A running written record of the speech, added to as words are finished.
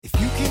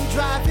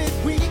drive it,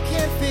 we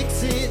can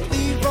fix it.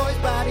 Leroy's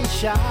Body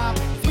Shop.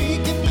 We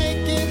can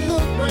make it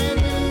look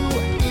brand new.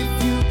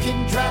 If you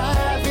can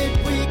drive it,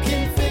 we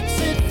can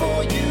fix it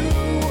for you.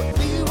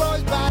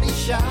 Leroy's Body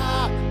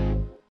Shop.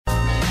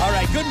 All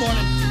right, good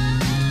morning.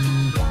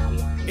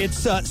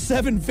 It's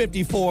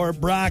 7:54.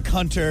 Brock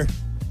Hunter.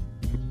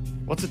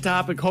 What's the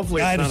topic?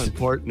 Hopefully it's not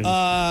important. It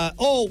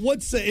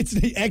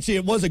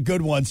was a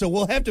good one, so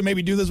we'll have to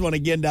maybe do this one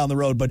again down the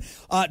road. But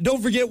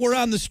don't forget, we're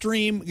on the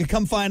stream.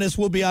 Come find us.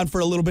 We'll be on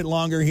for a little bit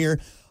longer here.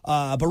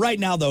 But right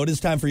now, though, it is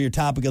time for your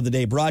topic of the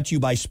day, brought to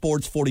you by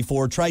Sports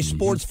 44. Try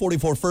Sports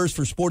 44 first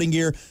for sporting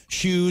gear,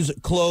 shoes,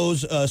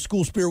 clothes,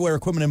 school spearwear,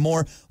 equipment, and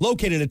more.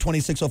 Located at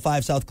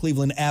 2605 South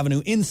Cleveland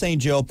Avenue in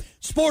St. Joe.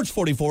 Sports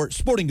 44,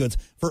 sporting goods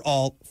for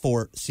all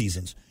 4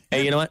 seasons.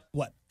 Hey, you know what?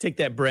 What? Take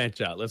that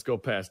branch out. Let's go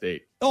past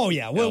 8. Oh,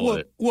 yeah.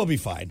 We'll be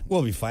fine.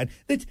 We'll be fine.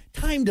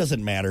 Time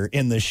doesn't matter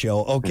in this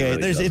show, okay?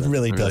 It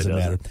really doesn't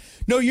matter.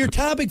 No, your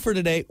topic for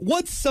today,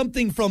 what's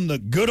something from the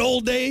good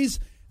old days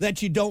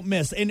that you don't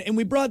miss? And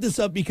we brought this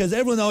up because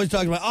everyone always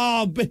talks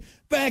about,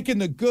 back in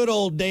the good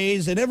old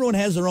days, and everyone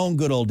has their own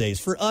good old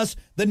days. For us,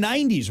 the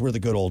 90s were the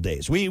good old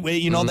days. We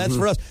that's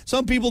for us.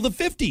 Some people, the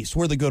 50s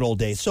were the good old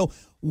days. So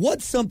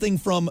what's something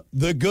from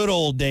the good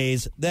old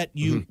days that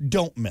you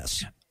don't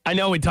miss? I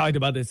know we talked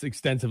about this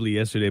extensively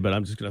yesterday, but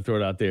I'm just going to throw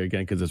it out there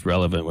again because it's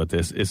relevant with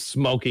this, is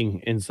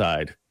smoking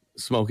inside,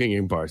 smoking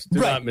in bars. Do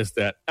not miss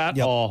that at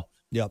all.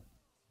 Yep.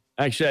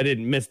 Actually, I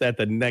didn't miss that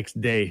the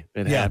next day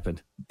it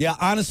happened. Yeah,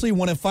 honestly,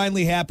 when it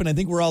finally happened, I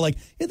think we're all like,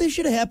 they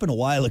should have happened a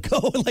while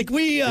ago. Like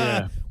we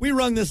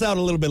wrung this out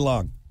a little bit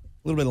long.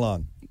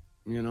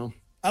 You know?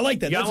 I like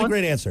that. That's a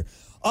great answer.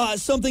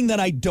 Something that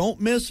I don't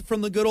miss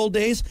from the good old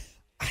days,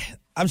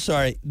 I'm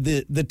sorry,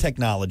 the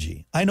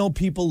technology. I know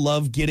people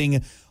love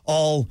getting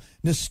all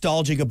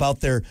nostalgic about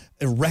their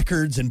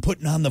records and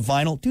putting on the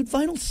vinyl. Dude,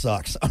 vinyl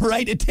sucks. All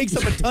right, it takes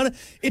up a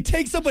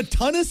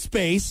ton of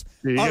space.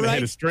 You're all gonna right,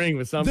 hit a string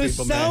with some the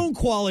people. The sound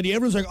quality.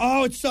 Everyone's like,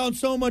 it sounds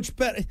so much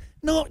better.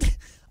 No,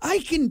 I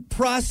can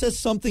process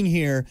something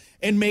here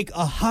and make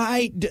a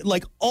high,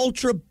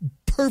 ultra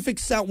perfect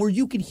sound where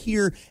you can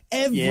hear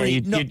every.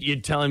 Yeah, you're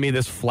telling me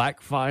this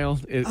FLAC file?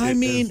 I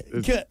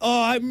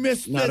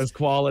missed not as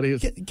quality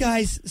as.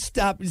 Guys,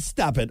 stop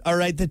it! All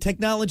right, the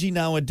technology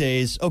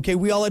nowadays. Okay,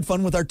 we all had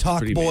fun with our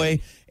Talk Boy,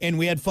 and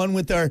we had fun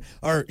with our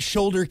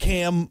shoulder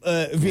cam.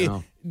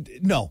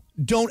 No,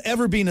 don't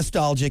ever be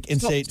nostalgic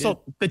and say.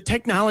 So the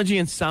technology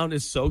and sound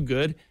is so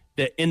good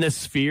that in the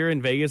Sphere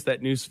in Vegas,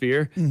 that new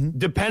Sphere,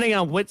 depending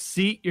on what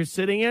seat you're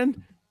sitting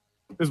in,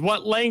 is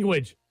what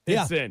language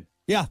it's in.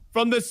 Yeah.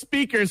 From the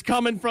speakers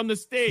coming from the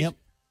stage.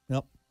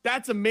 Yep.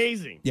 That's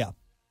amazing. Yeah.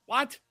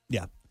 What?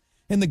 Yeah.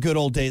 In the good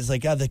old days,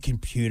 the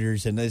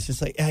computers, and it's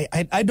just like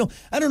I don't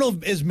know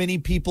if as many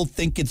people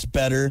think it's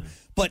better,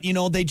 but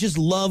they just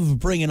love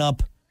bringing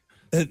up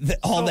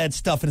all that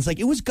stuff, and it's like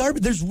it was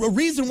garbage. There's a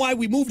reason why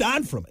we moved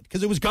on from it,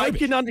 because it was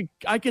garbage.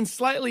 I can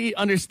slightly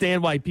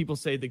understand why people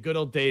say the good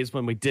old days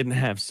when we didn't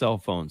have cell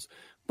phones,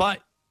 but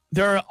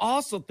there are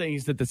also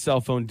things that the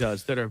cell phone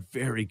does that are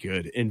very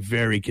good and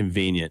very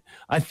convenient.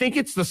 I think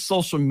it's the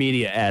social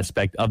media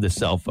aspect of the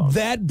cell phone.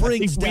 That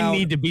brings down. We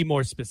need to be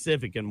more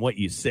specific in what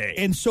you say.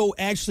 And so,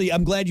 actually,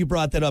 I'm glad you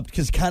brought that up,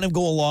 because kind of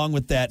go along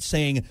with that,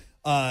 saying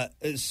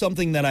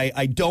something that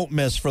I don't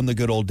miss from the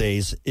good old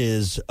days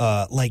is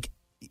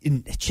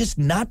just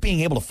not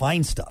being able to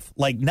find stuff.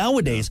 Like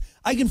nowadays,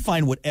 I can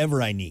find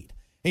whatever I need.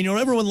 And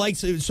everyone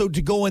likes it. So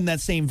to go in that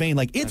same vein,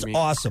 it's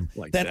awesome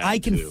that I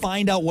can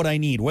find out what I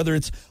need, whether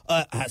it's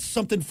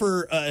something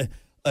for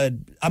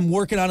I'm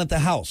working on at the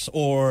house,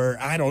 or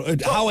I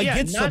don't how I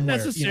get somewhere. Not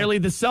necessarily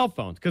the cell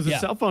phone, because the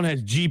cell phone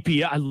has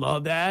GPS. I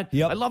love that.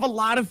 Yep. I love a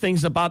lot of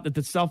things about that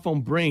the cell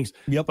phone brings.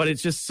 Yep. But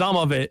it's just some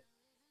of it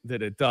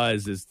that it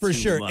does is for too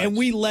sure. much. And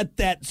we let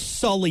that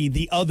sully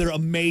the other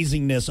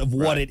amazingness of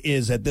what it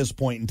is at this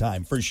point in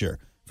time. For sure.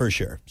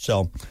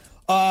 So.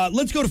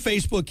 Let's go to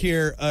Facebook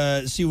here,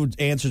 see what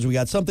answers we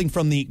got. Something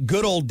from the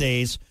good old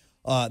days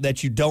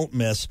that you don't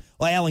miss.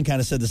 Well, Alan kind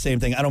of said the same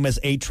thing. I don't miss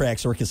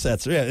 8-tracks or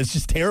cassettes. Yeah, it's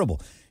just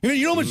terrible.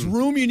 You know how much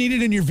room you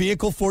needed in your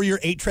vehicle for your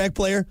 8-track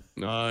player?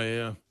 Oh,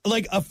 yeah.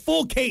 Like a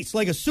full case,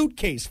 like a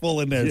suitcase full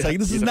in there. It's like,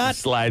 this is not.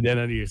 Slide that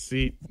under your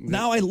seat.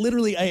 Now I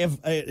have,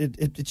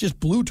 it's just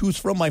Bluetooth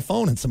from my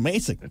phone. It's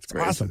amazing. It's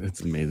awesome.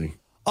 It's amazing.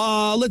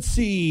 Let's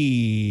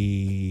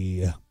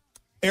see.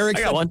 Eric.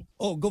 I got one.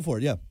 Oh, go for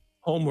it. Yeah.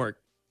 Homework.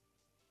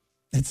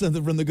 It's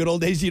something from the good old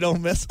days you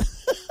don't miss.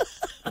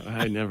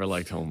 I never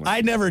liked homework.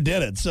 I never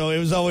did it, so it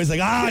was always like,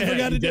 I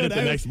forgot to do it.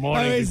 The next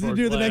morning. I always do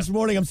it the next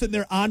morning. I'm sitting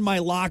there on my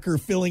locker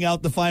filling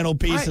out the final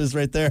pieces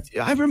right there.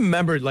 I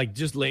remember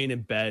just laying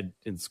in bed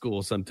in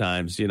school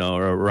sometimes, or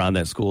around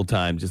that school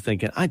time, just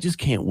thinking, I just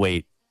can't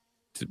wait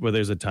where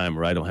there's a time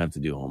where I don't have to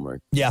do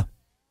homework. Yeah.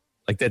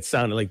 Like that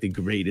sounded like the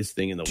greatest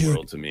thing in the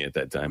world to me at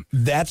that time.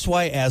 That's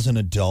why as an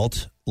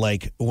adult,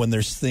 when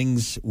there's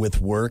things with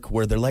work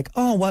where they're like,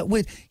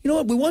 wait, you know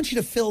what? We want you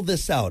to fill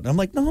this out. And I'm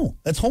like, no,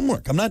 that's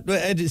homework. I'm not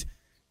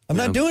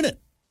doing it.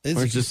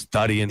 Or just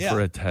studying for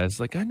a test.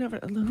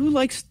 Who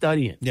likes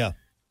studying? Yeah.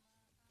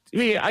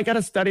 I got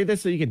to study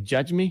this so you can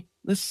judge me?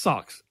 This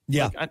sucks.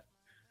 Yeah.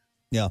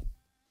 Yeah.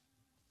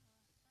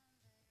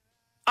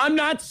 I'm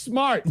not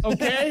smart,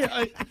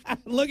 okay?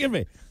 Look at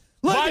me.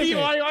 Why do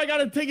I got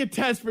to take a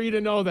test for you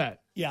to know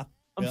that? Yeah.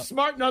 I'm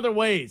smart in other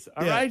ways,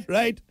 all right?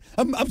 Right.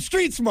 I'm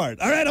street smart.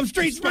 All right, I'm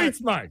street smart.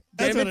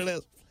 That's what it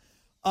is.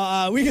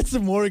 We get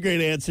some more great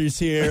answers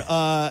here.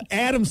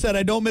 Adam said,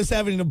 I don't miss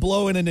having to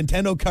blow in a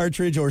Nintendo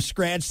cartridge or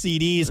scratch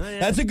CDs. Oh, yeah.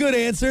 That's a good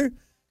answer.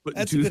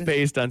 Putting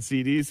toothpaste on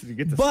CDs so you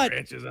get the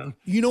scratches on.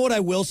 You know what I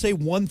will say?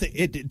 One thing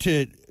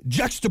to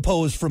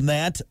juxtapose from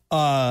that,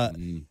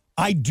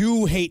 I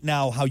do hate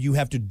now how you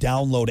have to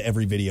download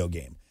every video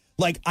game.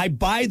 Like, I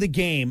buy the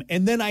game,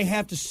 and then I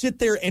have to sit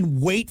there and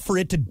wait for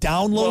it to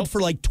download for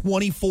like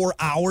 24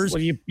 hours.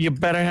 Well, you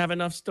better have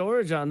enough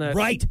storage on that.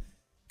 Right.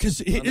 Because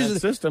that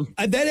system.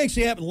 That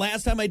actually happened.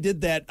 Last time I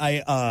did that,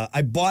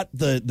 I bought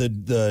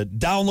the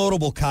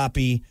downloadable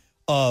copy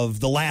of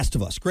The Last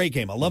of Us. Great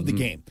game. I love the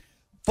game.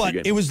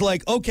 But it was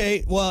like,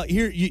 okay, well,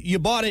 here, you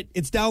bought it.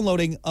 It's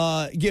downloading.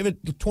 Give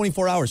it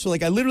 24 hours. So,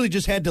 like, I literally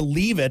just had to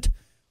leave it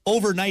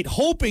overnight,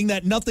 hoping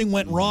that nothing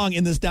went wrong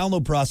in this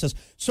download process.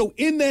 So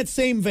in that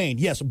same vein,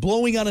 yes,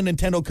 blowing on a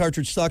Nintendo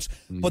cartridge sucks,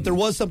 but there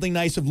was something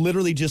nice of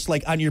literally just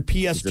like on your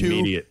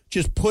PS2,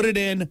 just put it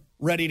in,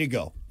 ready to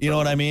go. You know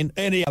what I mean?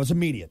 And yeah, it was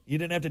immediate. You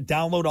didn't have to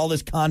download all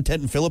this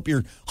content and fill up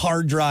your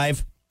hard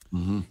drive.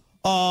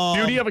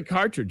 Beauty of a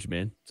cartridge,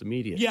 man. It's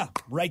immediate. Yeah,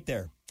 right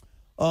there.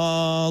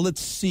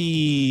 Let's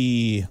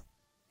see.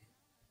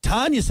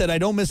 Tanya said, I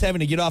don't miss having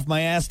to get off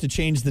my ass to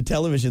change the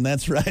television.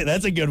 That's right.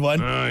 That's a good one.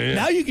 Yeah.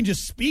 Now you can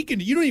just speak,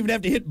 and you don't even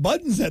have to hit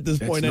buttons at this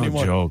point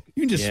anymore. Joke.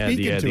 You can just speak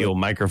into it. The old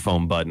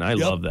microphone button. I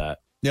love that.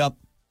 Yep.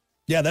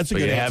 Yeah, that's a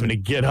good answer. You're having to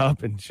get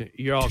up, and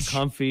you're all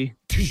comfy.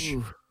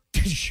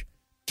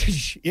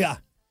 Yeah.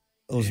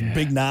 Those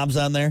big knobs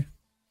on there.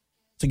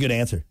 It's a good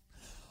answer.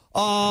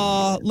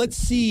 Let's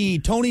see.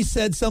 Tony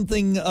said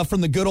something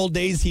from the good old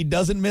days he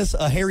doesn't miss.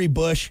 A Harry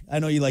Bush. I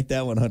know you like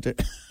that one, Hunter.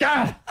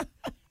 God.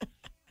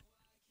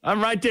 I'm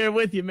right there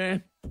with you,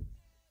 man.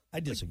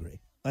 I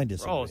disagree.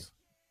 Gross.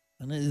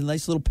 And a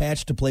nice little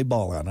patch to play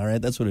ball on, all right?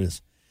 That's what it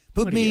is.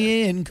 Put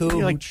me in, coach.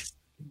 You're like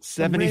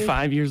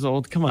 75 years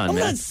old. Come on, man. I'm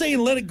not saying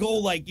let it go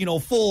like,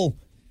 full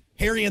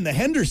Harry and the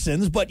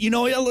Hendersons, but, a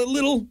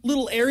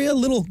little area,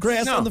 little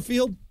grass on the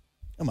field.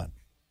 Come on.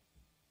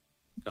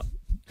 No.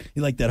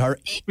 You like that,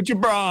 Hart? Put your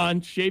bra on.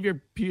 Shave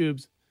your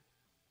pubes.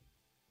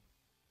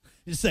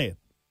 Just saying.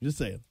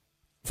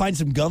 Find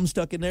some gum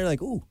stuck in there,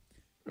 like, ooh.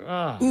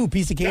 Ooh,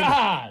 piece of candy.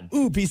 God.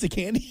 Ooh, piece of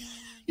candy.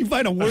 You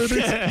find a Werther's.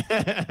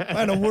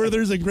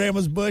 At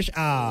Grandma's bush.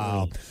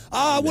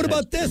 What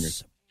about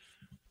this?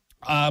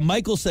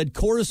 Michael said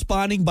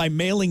corresponding by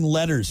mailing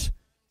letters.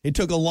 It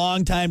took a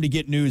long time to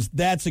get news.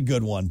 That's a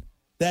good one.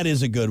 That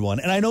is a good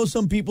one. And I know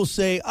some people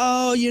say,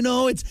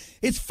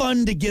 it's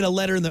fun to get a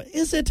letter in the.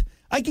 Is it?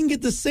 I can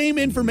get the same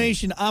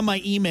information on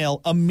my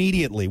email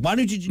immediately. Why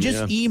don't you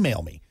just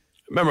email me?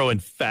 Remember when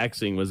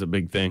faxing was a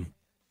big thing?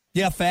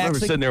 Yeah, faxing. I remember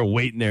sitting there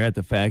waiting there at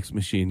the fax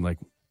machine like,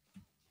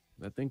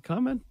 that thing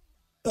coming?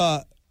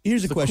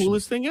 Here's a question. The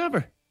coolest thing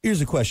ever.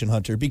 Here's a question,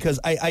 Hunter, because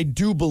I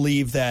do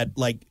believe that,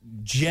 like,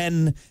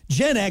 Gen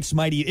X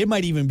might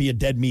even be a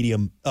dead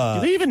medium. Do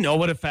they even know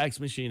what a fax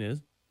machine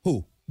is?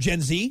 Who? Gen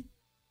Z?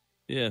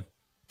 Yeah.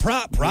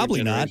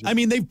 Probably not. I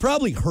mean, they've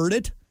probably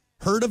heard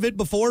of it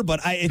before,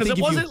 but I think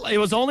it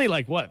was only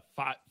like, what,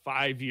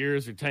 5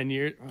 years or 10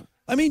 years?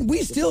 I mean,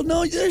 we still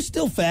know there's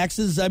still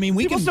faxes. I mean,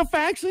 People still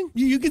faxing?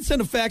 You can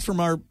send a fax from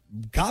our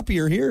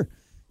copier here.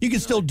 You can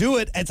still do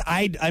it.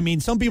 I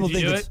mean, some people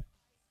think it's.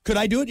 Could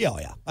I do it? Yeah,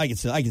 I can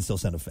still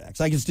send a fax.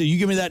 You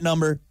give me that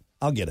number,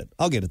 I'll get it.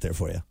 I'll get it there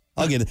for you.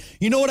 I'll get it.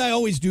 You know what I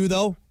always do,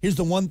 though? Here's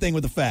the one thing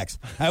with the fax.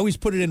 I always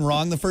put it in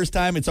wrong the first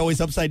time. It's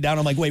always upside down.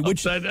 I'm like, wait,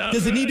 which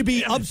does it need to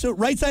be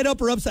right side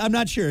up or upside? I'm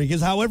not sure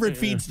because however it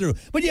feeds through.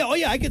 But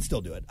I could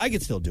still do it.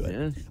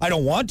 Yeah. I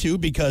don't want to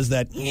because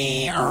that.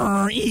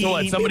 So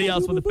what? Somebody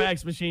else with a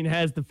fax machine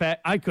has the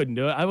fax. I couldn't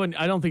do it.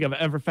 I don't think I've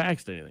ever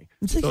faxed anything.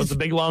 It's a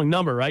big long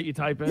number, right? You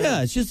type in.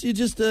 Yeah, it's just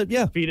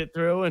feed it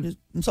through, and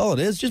that's all it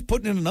is. Just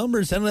putting in a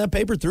number, sending that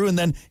paper through, and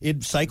then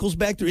it cycles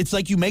back through. It's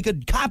like you make a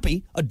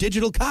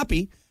digital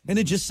copy. And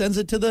it just sends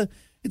it to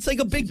it's like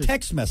a big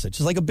text message.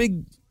 It's like a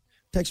big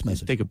text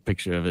message. Take a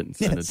picture of it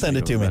and send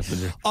it to me.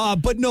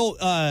 But no,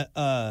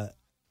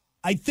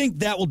 I think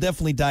that will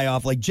definitely die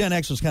off. Like Gen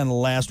X was kind of the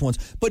last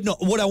ones. But no,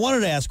 what I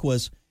wanted to ask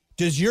was,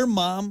 does your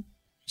mom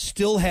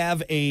still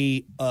have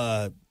a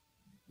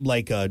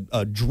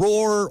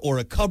drawer or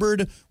a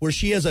cupboard where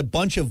she has a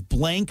bunch of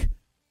blank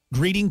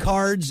greeting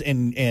cards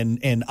and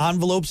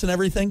envelopes and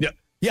everything?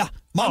 Yeah.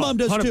 My mom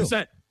does 100%.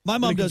 Too. My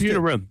mom does computer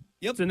too. Room.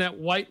 Yep. It's in that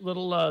white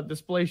little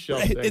display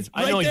shelf.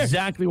 I know there.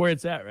 exactly where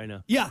it's at right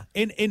now. Yeah,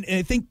 and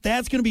I think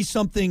that's going to be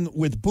something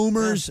with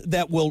boomers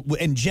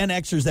and Gen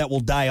Xers that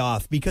will die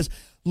off because,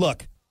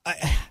 look,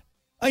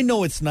 I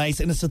know it's nice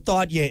and it's a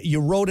thought.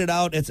 You wrote it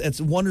out. It's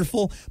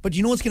wonderful. But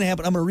you know what's going to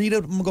happen? I'm going to read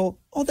it. I'm going to go,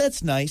 oh,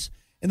 that's nice.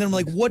 And then I'm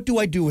like, what do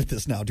I do with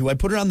this now? Do I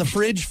put it on the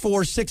fridge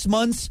for 6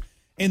 months?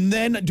 And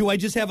then do I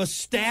just have a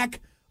stack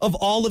of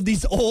all of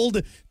these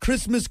old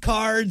Christmas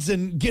cards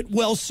and get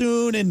well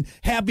soon and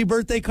happy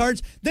birthday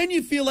cards, then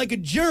you feel like a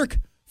jerk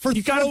for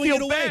you gotta throwing it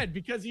feel away. bad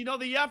because you know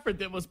the effort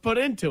that was put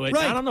into it.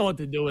 Right. I don't know what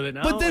to do with it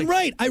now. But then,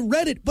 I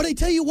read it. But I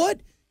tell you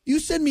what, you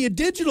send me a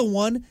digital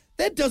one.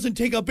 That doesn't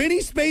take up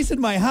any space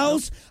in my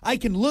house. I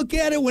can look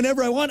at it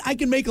whenever I want. I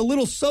can make a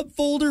little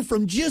subfolder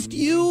from just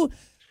you.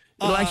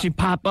 It'll actually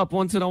pop up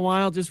once in a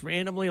while, just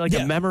randomly, like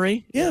a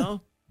memory. Yeah, You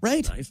know?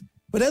 right. Nice.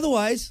 But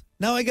otherwise,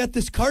 now I got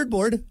this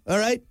cardboard, all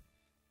right,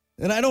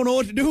 and I don't know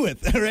what to do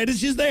with. All right, it's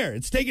just there.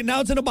 It's taken.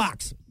 Now it's in a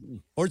box,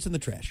 or it's in the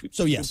trash.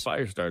 So yes,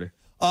 Fire starter.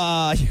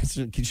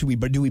 Should we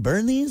do we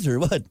burn these or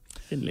what?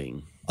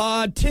 Kindling.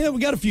 Tim,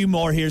 we got a few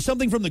more here.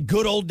 Something from the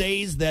good old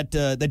days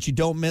that you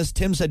don't miss.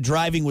 Tim said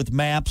driving with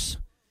maps.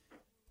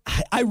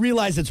 I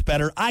realize it's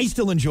better. I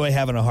still enjoy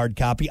having a hard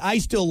copy. I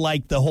still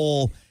like the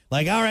whole,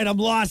 like, all right, I'm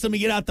lost. Let me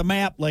get out the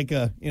map. Like,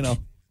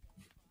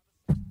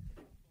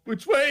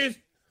 Which way is?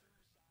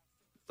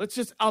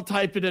 I'll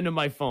type it into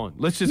my phone.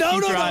 Let's just No,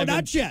 keep driving.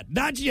 not yet.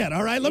 Not yet.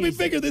 All right, let me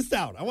figure this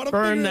out. I want to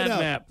Burn figure that it out.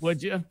 map,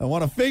 would you? I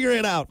want to figure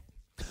it out.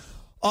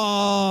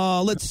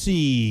 Let's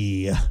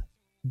see.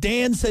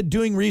 Dan said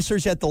doing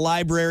research at the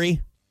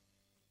library.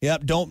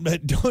 Yep,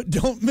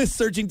 don't miss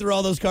searching through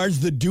all those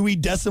cards. The Dewey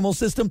Decimal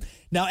System.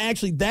 Now,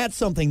 actually, that's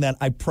something that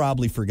I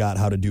probably forgot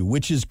how to do,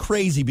 which is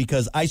crazy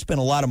because I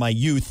spent a lot of my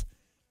youth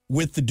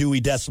with the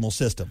Dewey Decimal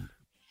System.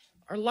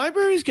 Are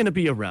libraries going to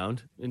be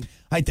around?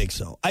 I think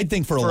so. I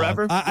think for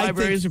forever. a long time.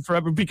 Libraries are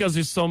forever because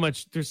there's so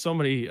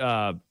many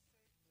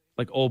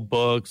like old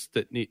books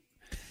that need.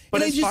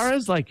 But as far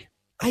as like.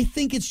 I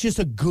think it's just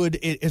a good,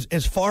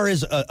 as far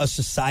as a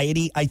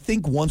society, I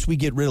think once we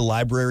get rid of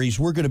libraries,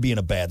 we're going to be in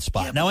a bad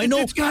spot. Yeah, now, I know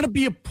it's got to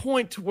be a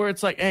point to where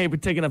it's like, hey, we're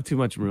taking up too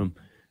much room.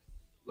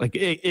 Like,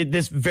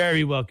 this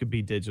very well could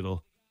be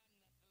digital.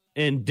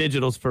 And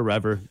digital's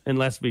forever,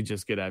 unless we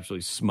just get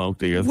actually smoked.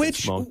 The earth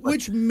gets smoked.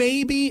 Which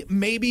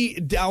maybe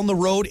down the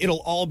road,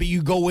 it'll all be,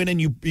 you go in and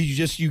you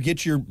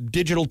get your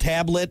digital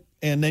tablet,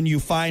 and then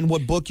you find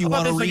what book you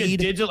want to read. Like a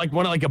digital, like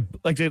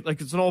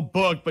it's an old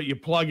book, but you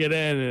plug it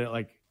in and it,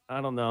 like, I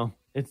don't know.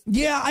 It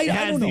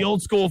has the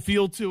old school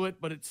feel to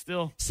it, but it's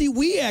still. See,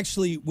 we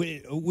actually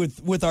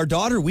with our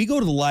daughter, we go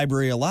to the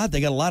library a lot.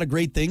 They got a lot of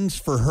great things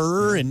for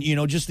her, and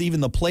just even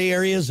the play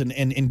areas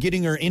and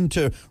getting her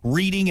into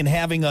reading and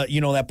having a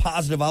that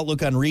positive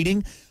outlook on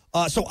reading.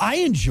 So I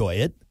enjoy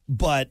it,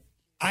 but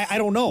I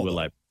don't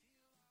know.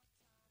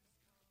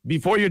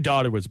 Before your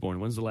daughter was born,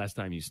 when's the last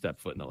time you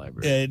stepped foot in the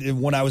library?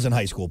 When I was in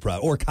high school,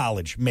 probably, or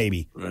college,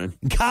 maybe. Right.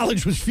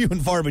 College was few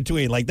and far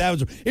between. Like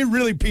it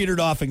really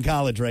petered off in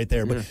college right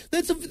there. But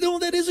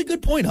that is a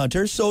good point,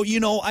 Hunter. So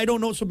I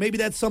don't know. So maybe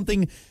that's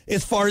something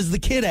as far as the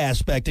kid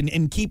aspect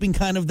and keeping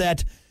kind of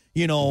that,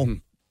 not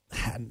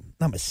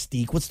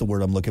mystique. What's the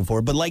word I'm looking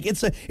for? But like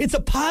it's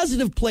a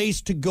positive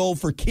place to go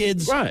for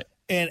kids, right?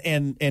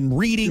 And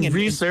reading and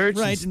research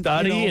and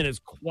study, and it's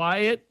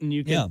quiet, and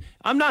you can. Yeah.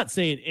 I'm not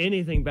saying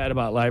anything bad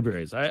about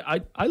libraries. I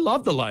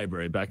loved the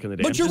library back in the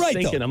day. But you're right,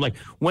 though. I'm like,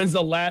 when's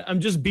the last? I'm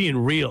just being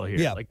real here.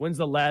 Yeah. Like, when's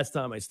the last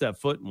time I stepped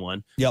foot in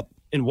one? Yep.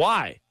 And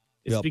why?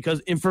 It's because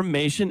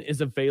information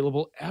is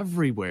available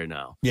everywhere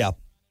now. Yeah.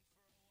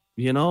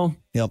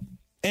 Yep.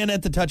 And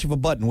at the touch of a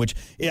button, which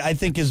I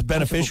think is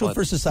beneficial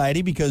for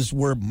society because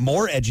we're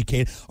more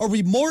educated. Are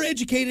we more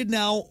educated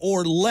now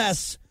or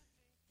less?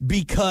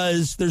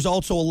 Because there's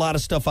also a lot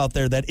of stuff out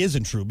there that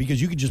isn't true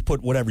because you can just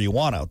put whatever you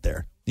want out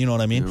there. You know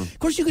what I mean? Yeah. Of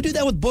course, you could do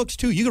that with books,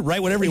 too. You could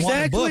write whatever you want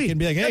in a book and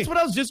be like, hey. That's what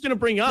I was just going to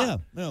bring up.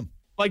 Yeah.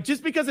 Like,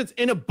 just because it's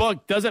in a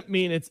book doesn't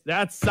mean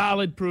that's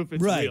solid proof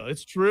it's real.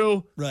 It's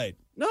true. Right.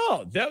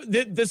 No,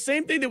 the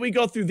same thing that we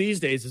go through these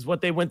days is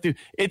what they went through.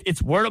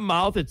 It's word of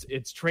mouth.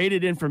 It's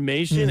traded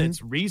information. Mm-hmm.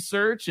 It's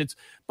research.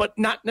 But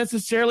not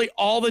necessarily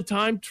all the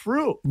time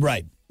true.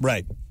 Right.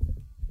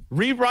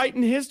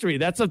 Rewriting history.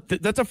 That's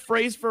a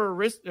phrase for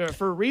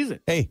a reason.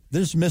 Hey,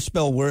 there's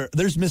misspelled words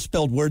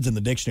in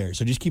the dictionary,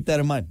 so just keep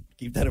that in mind.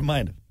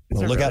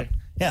 Well, look out.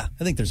 Yeah,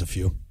 I think there's a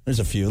few.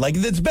 Like,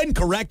 it's been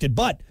corrected,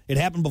 but it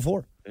happened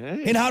before.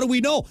 Hey. And how do we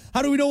know?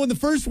 How do we know when the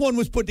first one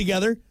was put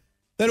together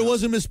that it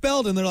wasn't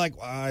misspelled? And they're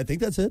like, I think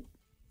that's it.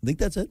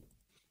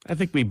 I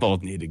think we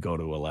both need to go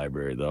to a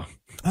library, though.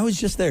 I was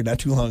just there not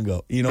too long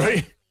ago.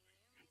 Right?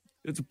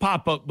 It's a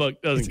pop-up book.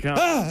 Doesn't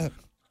count.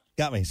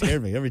 Got me.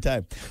 Scared me every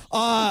time.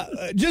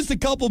 Just a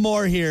couple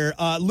more here.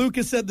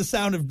 Lucas said the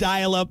sound of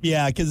dial-up.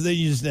 Yeah, because then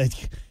you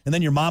just and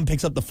then your mom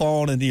picks up the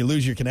phone and you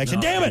lose your connection.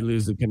 No, Damn it! You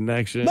lose the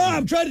connection.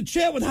 Mom, try to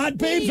chat with hot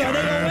babes on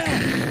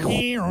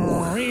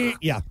AOL.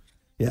 Yeah.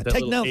 That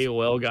little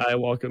AOL guy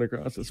walking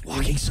across the screen.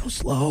 Walking so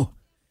slow.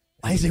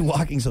 Why is he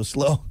walking so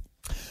slow?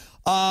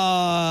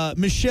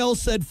 Michelle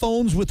said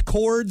phones with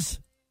cords.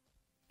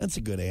 That's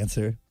a good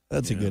answer.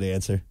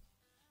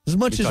 As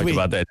much as we talked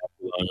about that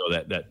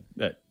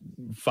that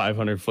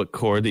 500-foot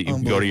cord that you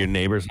can go to your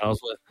neighbor's house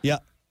with. Yeah,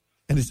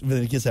 and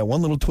then it gets that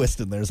one little twist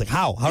in there. It's like,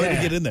 how did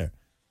it get in there?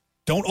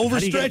 Don't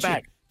overstretch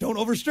it. Don't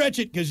overstretch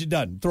it because you're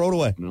done. Throw it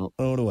away. No.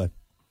 Throw it away.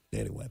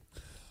 Anyway,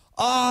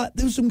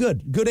 There was some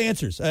good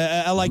answers.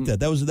 I like that.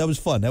 That was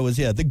fun. That was,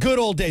 the good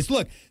old days.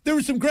 Look, there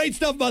was some great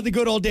stuff about the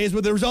good old days,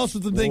 but there was also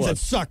some things that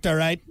sucked, all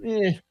right?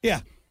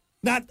 Yeah.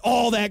 Not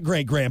all that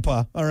great,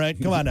 Grandpa. All right?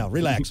 Come on now.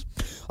 Relax.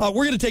 We're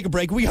going to take a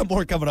break. We got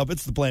more coming up.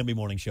 It's the Plan B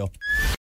Morning Show.